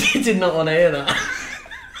hear that. You did not want to hear that.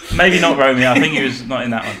 Maybe not Romeo. I think he was not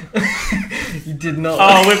in that one. You did not.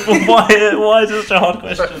 Why is this such a hard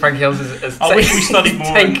question? Frankie Hills has I wish we studied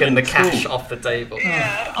more taken in the cash school. off the table.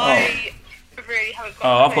 Yeah, I really haven't got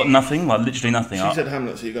Oh, I've got nothing. Like literally nothing. She said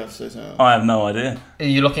Hamlet, so you got to say something. I have no idea. Are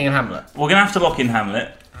you looking in Hamlet? We're gonna have to lock in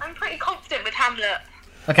Hamlet. I'm pretty confident with Hamlet.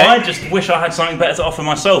 Okay. I just wish I had something better to offer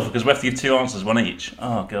myself because we have to give 2 answers, one each.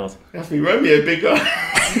 Oh god. It has to be Romeo, big guy.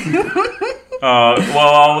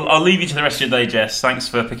 Well, I'll leave you to the rest of your day, Jess. Thanks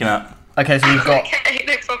for picking up. Okay, so we've got Okay,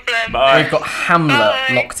 no problem. Bye. we've got Hamlet Bye.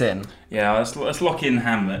 locked in. Yeah, let's lock in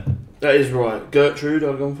Hamlet. That is right. Gertrude,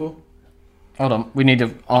 I've gone for. Hold on, we need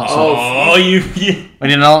an answer. Oh, you We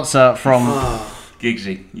need an answer from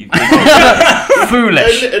Giggsy. You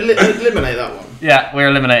Foolish. Eliminate that one. Yeah, we're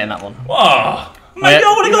eliminating that one. Oh, maybe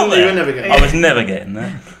I would have got You were there. never getting I was never getting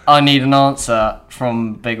there. I need an answer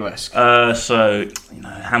from Big Whisk. So,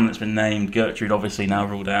 Hamlet's been named. Gertrude obviously now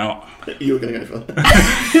ruled out. You were going to go for that.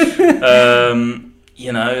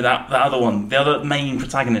 That other one, the other main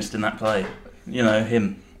protagonist in that play.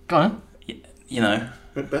 Him. Go on.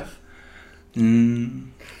 Macbeth.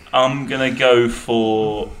 I'm gonna go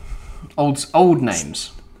for Old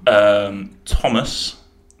names. Thomas.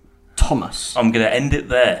 Thomas. I'm gonna end it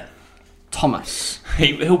there. Thomas.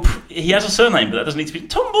 He has a surname, but that doesn't need to be.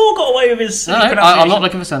 Tom Moore got away with his. No, I'm not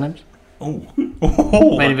looking for surnames. Oh.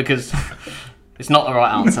 Mainly because it's not the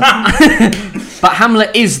right answer. But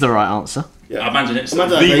Hamlet is the right answer. I imagine it's Imagine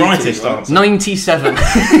the that's 80, rightest right? answer. 97.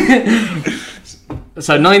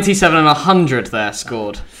 So 97 and 100 there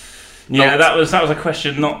scored. Yeah, that was a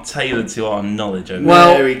question not tailored to our knowledge. Okay?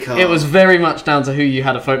 Well, Very calm. it was very much down to who you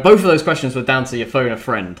had a phone. Both of those questions were down to your phone a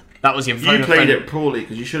friend. That was your phone You a played friend. it poorly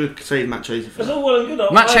because you should have saved Matt Chaser for It's that. all well and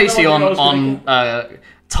good. Matt I had no Chasey idea I was gonna on get-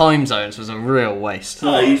 time zones was a real waste.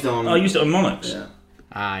 No, I used it on. I used it on Monarchs. Yeah.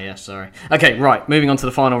 Ah, yeah, sorry. Okay, right, moving on to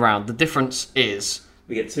the final round. The difference is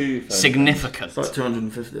We get 2. significant. It's like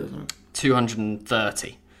 250 or something.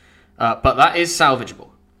 230. But that is salvageable.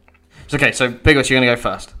 So, okay, so Big Us, you're going to go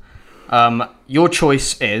first. Your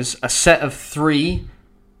choice is a set of 3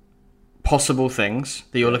 possible things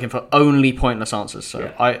that you're looking for only pointless answers.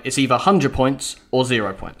 So it's either 100 points or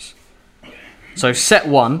 0 points. So set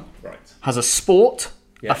 1 has a sport,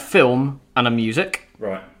 a film, and a music.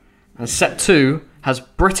 Right. And set 2 has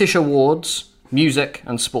British awards, music,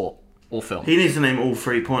 and sport, or film. He needs to name all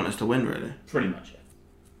 3 pointless to win, really. Pretty much.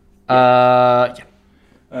 Yeah.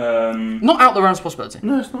 Yeah. Not out the realms of possibility.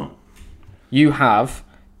 No, it's not. You have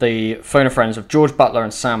the phone of friends of George Butler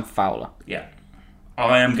and Sam Fowler. Yeah.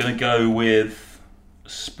 I am going to go with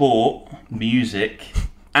sport, music,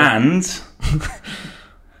 and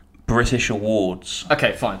British awards.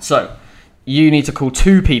 Okay, fine. So, you need to call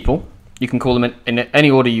 2 people. You can call them in any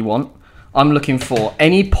order you want. I'm looking for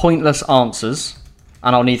any pointless answers,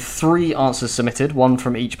 and I'll need 3 answers submitted, 1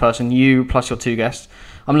 from each person, you plus your 2 guests.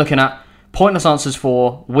 I'm looking at pointless answers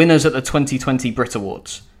for winners at the 2020 Brit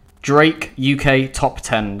Awards, Drake UK Top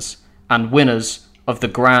 10s, and winners of the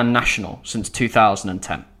Grand National since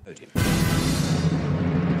 2010.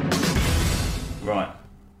 Right.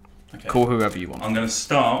 Okay. Call whoever you want. I'm going to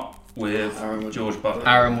start with George Butler.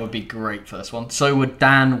 Aaron would be great for this one. So would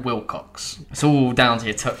Dan Wilcox. It's all down to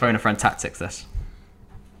your phone a friend tactics, this.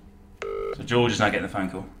 So George is now getting the phone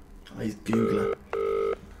call. He's Googler.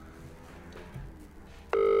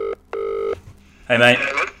 Hey mate,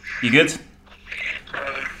 you good?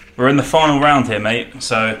 We're in the final round here, mate.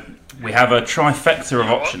 So we have a trifecta of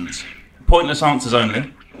options. Pointless answers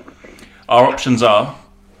only. Our options are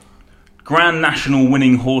Grand National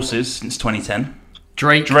winning horses since 2010.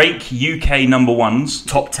 Drake UK number ones.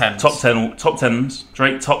 top 10. Top 10s.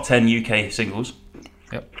 Drake top 10 UK singles.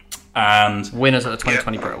 Yep. And Winners at the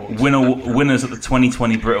 2020 Brit Awards. winners at the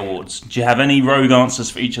 2020 Brit Awards. Do you have any rogue answers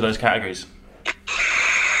for each of those categories?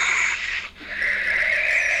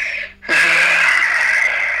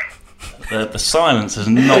 The silence is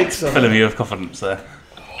not filling me with confidence there.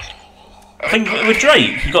 I think with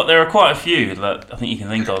Drake, there are quite a few that I think you can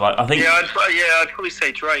think of. Like I think. Yeah, I'd probably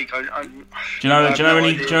say Drake. Do you know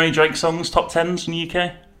any Drake songs top 10s in the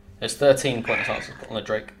UK? There's 13 pointless answers on the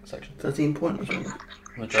Drake section. 13 pointless. On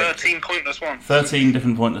the Drake. 13 pointless ones. 13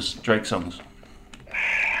 different pointless Drake songs.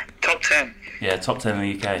 Top 10. Yeah, top 10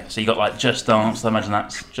 in the UK. So you got like Just Dance. I imagine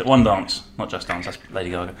that's One Dance, not Just Dance. That's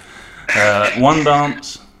Lady Gaga. One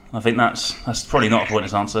Dance. I think that's probably not a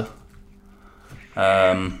pointless answer.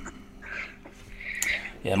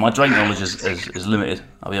 Yeah, my Drake knowledge is limited.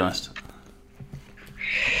 I'll be honest.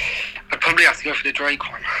 I'd probably have to go for the Drake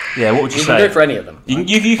one. Yeah, what would you You say? can go for any of them.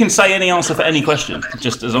 You can say any answer for any question,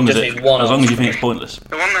 just as long as Just need one you answer. think it's pointless.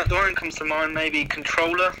 The one that comes to mind, maybe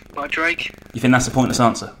Controller by Drake. You think that's a pointless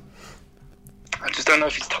answer? I just don't know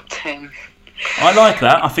if it's top 10. I like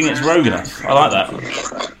that. I think it's rogue enough. I like that.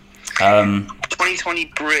 2020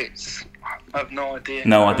 Brits. I have no idea.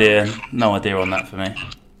 No idea on that for me.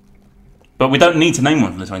 But we don't need to name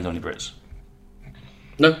one from the 2020 Brits.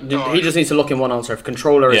 No, he just needs to lock in one answer. If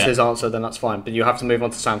controller is Yeah. his answer, then that's fine. But you have to move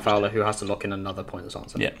on to Sam Fowler, who has to lock in another pointless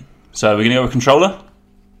answer. Yeah. So we're going to go with controller?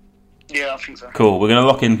 Yeah, I think so. Cool. We're going to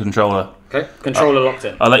lock in controller. Okay, controller locked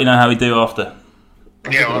in. I'll let you know how we do after.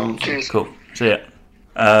 Yeah, well, cheers. Cool. See ya.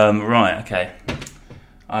 Right, okay.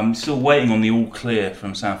 I'm still waiting on the all clear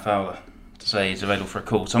from Sam Fowler to say he's available for a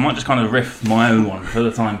call. So I might just kind of riff my own one for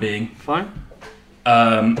the time being. Fine.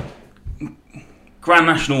 Grand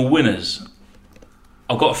National winners.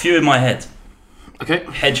 I've got a few in my head. Okay.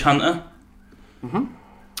 Hedge Hunter.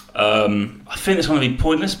 I think it's going to be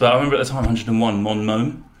pointless, but I remember at the time 101 Mon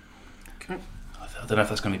Moan. Okay. I don't know if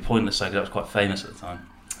that's going to be pointless, though, 'cause that was quite famous at the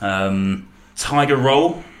time. Tiger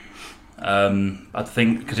Roll. I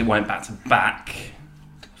think because it went back to back.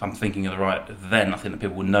 If I'm thinking of the right then, I think that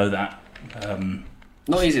people would know that.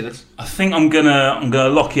 Not easy, this. I think I'm gonna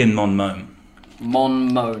lock in Mon Moan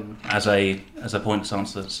Mon Moan. as a pointless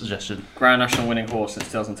answer suggestion. Grand National winning horse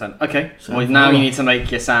since 2010. Okay, well, now you need to make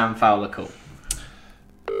your Sam Fowler call.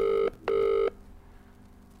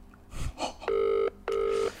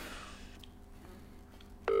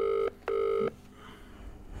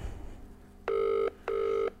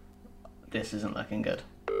 This isn't looking good.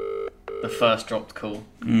 The first dropped call.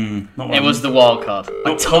 It was the wild card.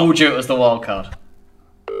 I told you it was the wild card.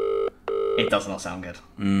 It does not sound good.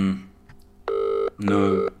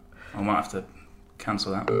 No, I might have to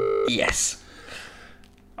cancel that one. Yes.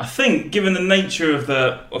 I think, given the nature of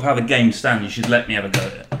how the game stands, you should let me have a go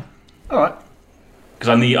at it. All right. Because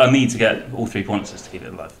I need to get all 3 pointers to keep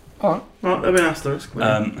it alive. All right. Right, there'll be an asterisk.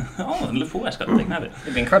 Liverpool West got to take an habit.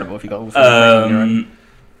 It'd be incredible if you got all three. in your own.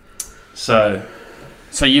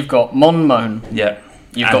 So you've got Mon Moan. yeah,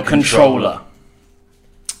 You've and got Controller.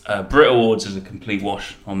 Brit Awards is a complete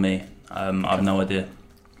wash on me. I have no idea.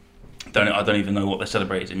 I don't even know what they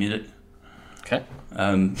celebrated in music. Okay.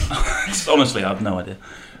 Honestly, I have no idea.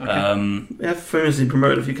 Okay. We have famously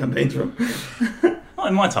promoted a few campaigns from. Not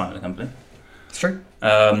in my time at the company. It's true.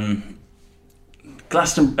 Not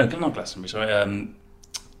Glastonbury. Sorry.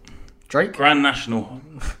 Drake. Grand National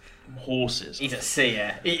horses. He's at sea.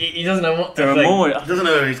 Yeah. He doesn't know what to There are think. more. He doesn't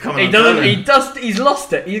know where he's coming. He doesn't. He does. He's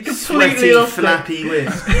lost it. He's completely Sweaty, lost flappy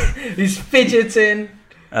whisk. it. He's fidgeting.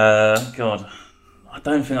 God, I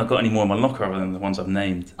don't think I've got any more in my locker other than the ones I've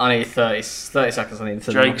named. I need 30 seconds. I need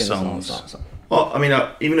to Drake lock in this songs. answer. Well, I mean,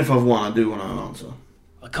 even if I've won, I do want an answer.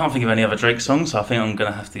 I can't think of any other Drake songs, so I think I'm going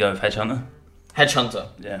to have to go with Hedge Hunter. Hedge Hunter.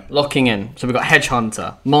 Yeah. Locking in. So we've got Hedge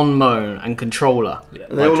Hunter, Mon Moan, and Controller. Yeah.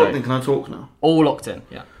 Are they all Drake. locked in? Can I talk now? All locked in.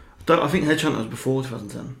 Yeah. I think Hedge Hunter was before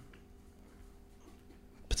 2010.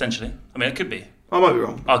 Potentially. I mean, it could be. I might be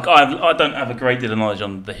wrong. I don't have a great deal of knowledge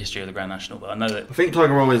on the history of the Grand National, but I know that. I think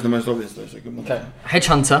Tiger Roll is the most obvious though, so good one. Okay. Hedge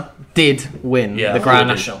Hunter did win Yeah, the I Grand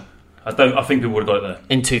thought it National I think people would have got it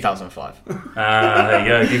in 2005. there. There you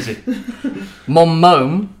go, gives you. Mon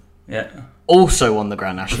Moan Yeah. also won the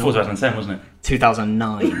Grand Before National 2010, wasn't it?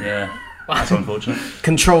 2009. Yeah. That's unfortunate.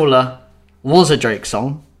 Controller was a Drake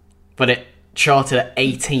song, but it charted at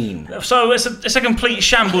 18. So it's a complete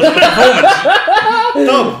shambles of a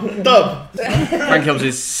performance. Dub! Frank Hibbs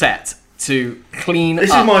is set to clean This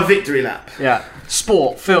up. is my victory lap. Yeah.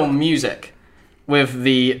 Sport, film, music, with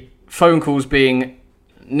the phone calls being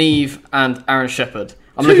Neve and Aaron Shepherd.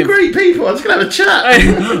 Two great people, I'm just going to have a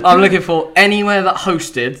chat. I'm looking for anywhere that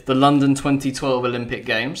hosted the London 2012 Olympic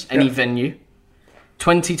Games, any venue,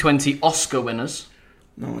 2020 Oscar winners,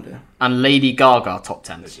 No idea. and Lady Gaga top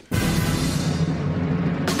 10s.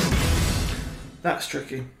 That's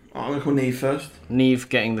tricky. I'm going to call Neve first. Neve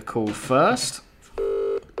getting the call first.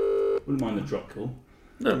 Wouldn't mind the drop call.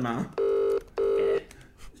 Doesn't matter.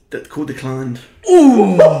 That call declined.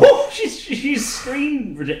 Ooh! She's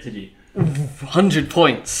screen rejected you. 100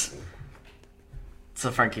 points.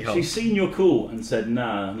 To Frankie Hobbs. She's seen your call and said,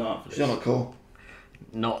 nah, I'm not up for this. She's on a call.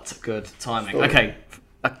 Not good timing. Sorry. Okay,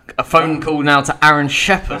 a phone call now to Aaron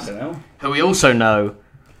Shepherd, Fucking hell. who we also know.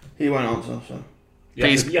 He won't answer, so You have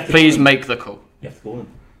Please, to- you have to please call him. make the call. You have to call him.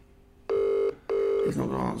 he's not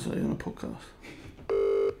going to answer. He's on a podcast.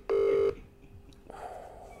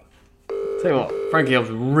 Tell you what, Frankie Hobbs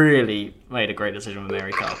really made a great decision with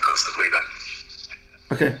Mary Carl.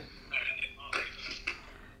 Okay.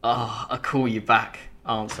 A call you back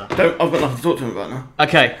answer. I've got nothing to talk to him about now.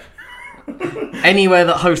 Okay. Anywhere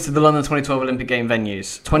that hosted the London 2012 Olympic Game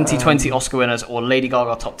venues, 2020 Oscar winners, or Lady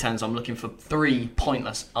Gaga top 10s. I'm looking for 3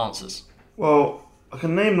 pointless answers. Well, I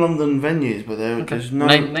can name London venues, but there's no...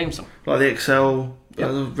 Name some. Like the Excel, that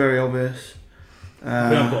was very obvious. I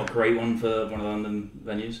think I've got a great one for one of the London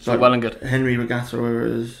venues. Like well and good. Henry Regatta or whatever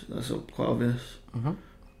it is. That's quite obvious. Mm-hmm.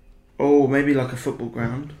 Or maybe like a football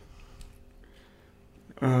ground.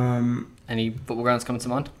 Any football grounds coming to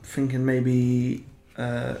mind? Thinking maybe...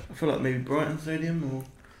 I feel like maybe Brighton Stadium or...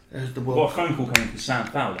 There's the World What a phone call coming from Sam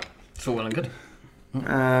Fowler. It's all well and good. You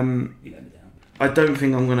let me down. I don't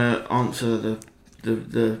think I'm going to answer the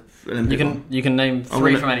Olympic one. You can name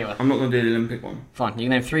three from anywhere. I'm not going to do the Olympic one. Fine, you can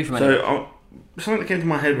name three from anywhere. So, something that came to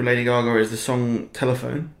my head with Lady Gaga is the song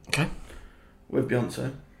Telephone. Okay. With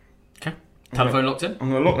Beyonce. Okay. Telephone locked in? I'm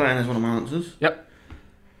going to lock that in as one of my answers. Yep.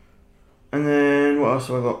 And then, what else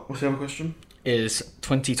have I got? What's the other question? Is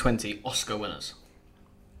 2020 Oscar winners.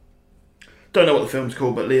 Don't know what the film's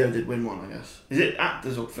called, but Leo did win one, I guess. Is it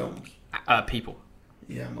actors or films? People.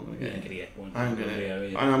 Yeah, I'm not going to get it. One. I'm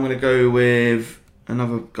going to go with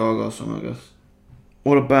another Gaga song, I guess.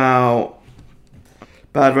 What about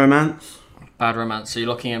Bad Romance? Bad Romance. So you're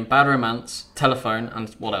looking in Bad Romance, Telephone, and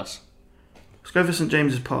what else? Let's go for St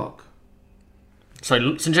James's Park.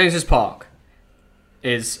 So St James's Park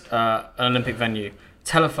is an Olympic venue.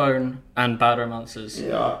 Telephone and Bad Romances.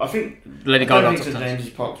 Yeah, I think Lady I don't Gaga. think St James's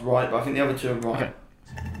Park's right, but I think the other two are right. Okay.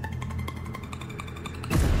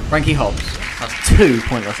 Frankie Hobbs has 2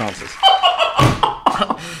 pointless answers.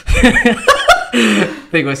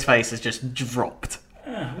 Big West's face has just dropped.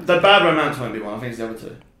 The Bad Romance won't be one. I think it's the other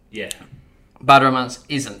two. Yeah. Bad Romance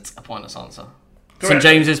isn't a pointless answer. Correct. St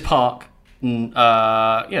James's Park.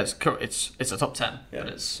 Yes, it's a top 10, Yeah.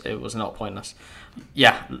 but it was not pointless.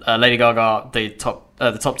 Yeah, Lady Gaga. The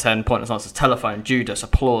top 10 pointless answers: Telephone, Judas,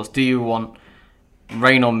 Applause, Do You Want,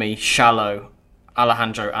 Rain on Me, Shallow,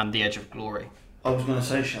 Alejandro, and The Edge of Glory. I was going to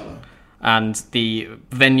say Shallow. And the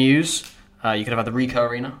venues, you could have had the Ricoh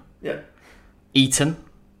Arena, Yeah. Eton,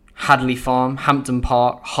 Hadley Farm, Hampton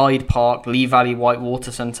Park, Hyde Park, Lee Valley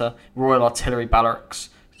Whitewater Centre, Royal Artillery Barracks,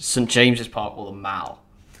 St James's Park, or the Mall.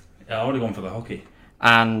 Yeah, I would have gone for the hockey.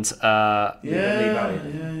 And Yeah, you're right.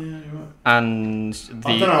 and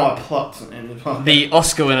I don't know how I plucked St James's Park. the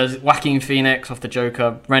Oscar winners: Joaquin Phoenix off The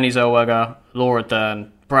Joker, Renée Zellweger, Laura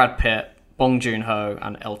Dern, Brad Pitt, Bong Joon-ho,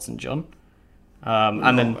 and Elton John.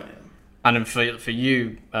 And then for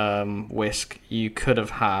you, Whisk, you could have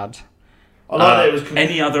had I like that it was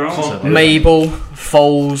any other answer. Mabel,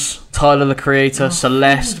 Foles, Tyler the Creator,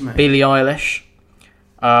 Celeste, Foles, mate. Billie Eilish.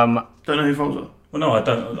 Don't know who Foles are. Well, no, I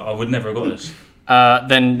don't. I would never have got this.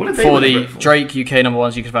 Then What did they for win the it for? Drake UK number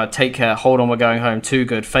ones, you could have had Take Care, Hold On We're Going Home, Too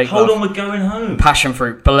Good, Fake Hold Love, on, we're going home. Passion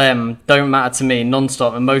Fruit, Blem, Don't Matter to Me,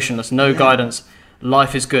 Non-Stop, Emotionless, No Guidance,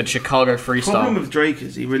 Life is Good, Chicago The problem Freestyle. with Drake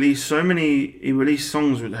is he released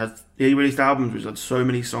songs which he released albums which had so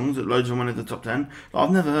many songs that loads of them went into the top 10. Like,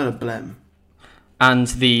 I've never heard of Blem. And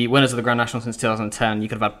the winners of the Grand National since 2010, you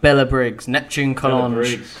could have had Bella Briggs, Neptune Collonge,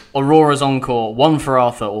 Briggs. Aurora's Encore, One for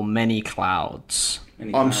Arthur, or Many Clouds.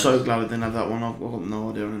 I'm so glad I didn't have that one. I've got no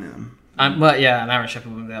idea on any of them. And Aaron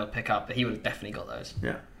Shepard wouldn't be able to pick up, but he would have definitely got those.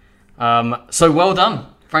 Yeah. So well done.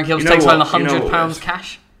 Frankie Hobbs You know takes home the what? You know what, £100 Wes?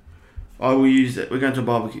 cash. I will use it. We're going to a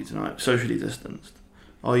barbecue tonight, socially distanced.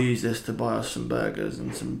 I'll use this to buy us some burgers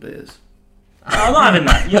and some beers. I'm not having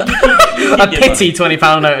that. You A pity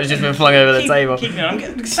 £20 note has just been flung over the table.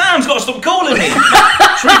 Sam's got to stop calling me.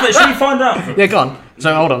 should we find out? Yeah, go on.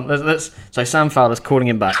 So hold on. So Sam Fowler's calling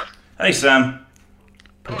him back. Hey, Sam.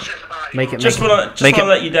 Make it. Just want to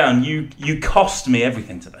let you down. You cost me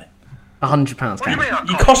everything today. £100 cash.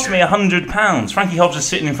 You cost me £100. Frankie Hobbs is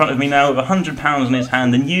sitting in front of me now with £100 in his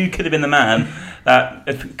hand, and you could have been the man that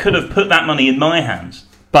could have put that money in my hands.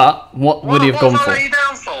 But what would he have gone What for? are you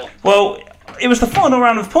down for? Well, it was the final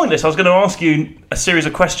round of Pointless. I was going to ask you a series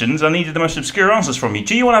of questions. I needed the most obscure answers from you.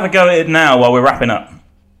 Do you want to have a go at it now while we're wrapping up?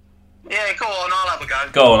 Yeah, go on, I'll have a go.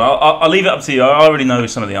 Go on. I'll leave it up to you. I already know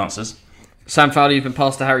some of the answers. Sam Fowler, you've been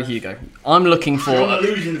passed to Harry Hugo. I'm looking for. You're on a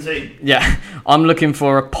losing team. Yeah, I'm looking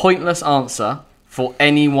for a pointless answer for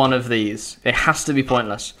any one of these. It has to be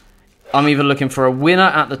pointless. I'm either looking for a winner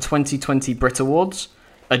at the 2020 Brit Awards,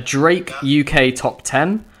 a Drake UK Top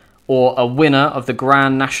 10, or a winner of the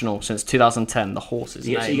Grand National since 2010, the horse's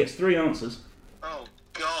He name. gets 3 answers. Oh,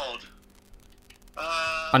 God.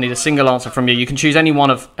 I need a single answer from you. You can choose any one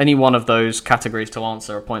of those categories to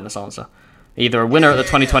answer a pointless answer. Either a winner at the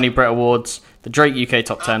 2020 Brit Awards, the Drake UK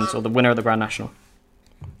Top 10s, or the winner of the Grand National.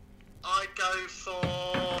 I'd go for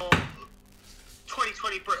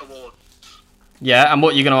 2020 Brit Award. Yeah, and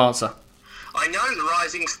what are you going to answer? I know the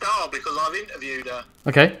Rising Star because I've interviewed her.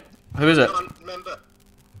 Okay, who is it? I can't remember.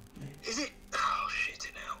 Is it? Oh, shit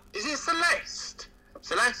it now. Is it Celeste?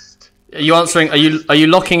 Celeste? Are you answering? Are you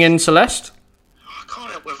locking in Celeste? I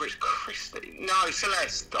can't help whether it's Christy. No,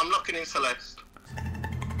 Celeste. I'm locking in Celeste.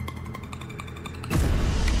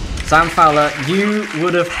 Sam Fowler, you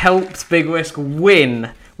would have helped Big Whisk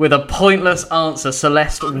win with a pointless answer.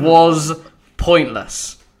 Celeste was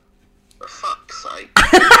pointless. For fuck's sake.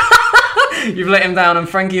 You've let him down, and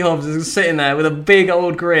Frankie Hobbs is sitting there with a big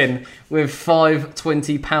old grin with 5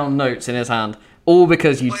 £20 notes in his hand. All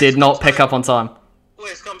because you did not pick up on time.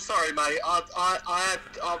 Whisk, I'm sorry, mate.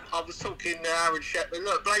 I was talking to Aaron Shepherd.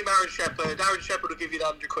 Look, blame Aaron Shepherd. Aaron Shepherd will give you the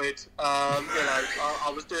 £100.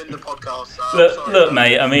 I was doing the podcast. So look,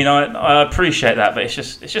 mate. I mean, I appreciate that, but it's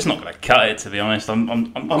just not going to cut it. To be honest, I'm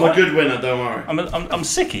a good winner. Don't worry. I'm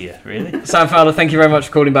sick of you, really. Sam Fowler, thank you very much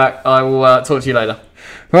for calling back. I will talk to you later.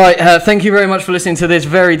 Right, thank you very much for listening to this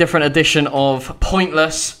very different edition of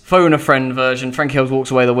Pointless Phone a Friend version. Frankie Hills walks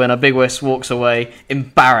away the winner. Big Whisk walks away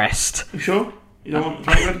embarrassed. You sure? You don't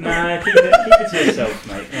want Nah, keep it to yourself,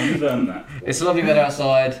 mate. You've earned that. It's a lovely weather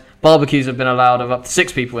outside. Barbecues have been allowed of up to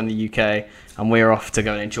 6 people in the UK, and we're off to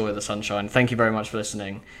go and enjoy the sunshine. Thank you very much for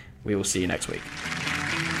listening. We will see you next week.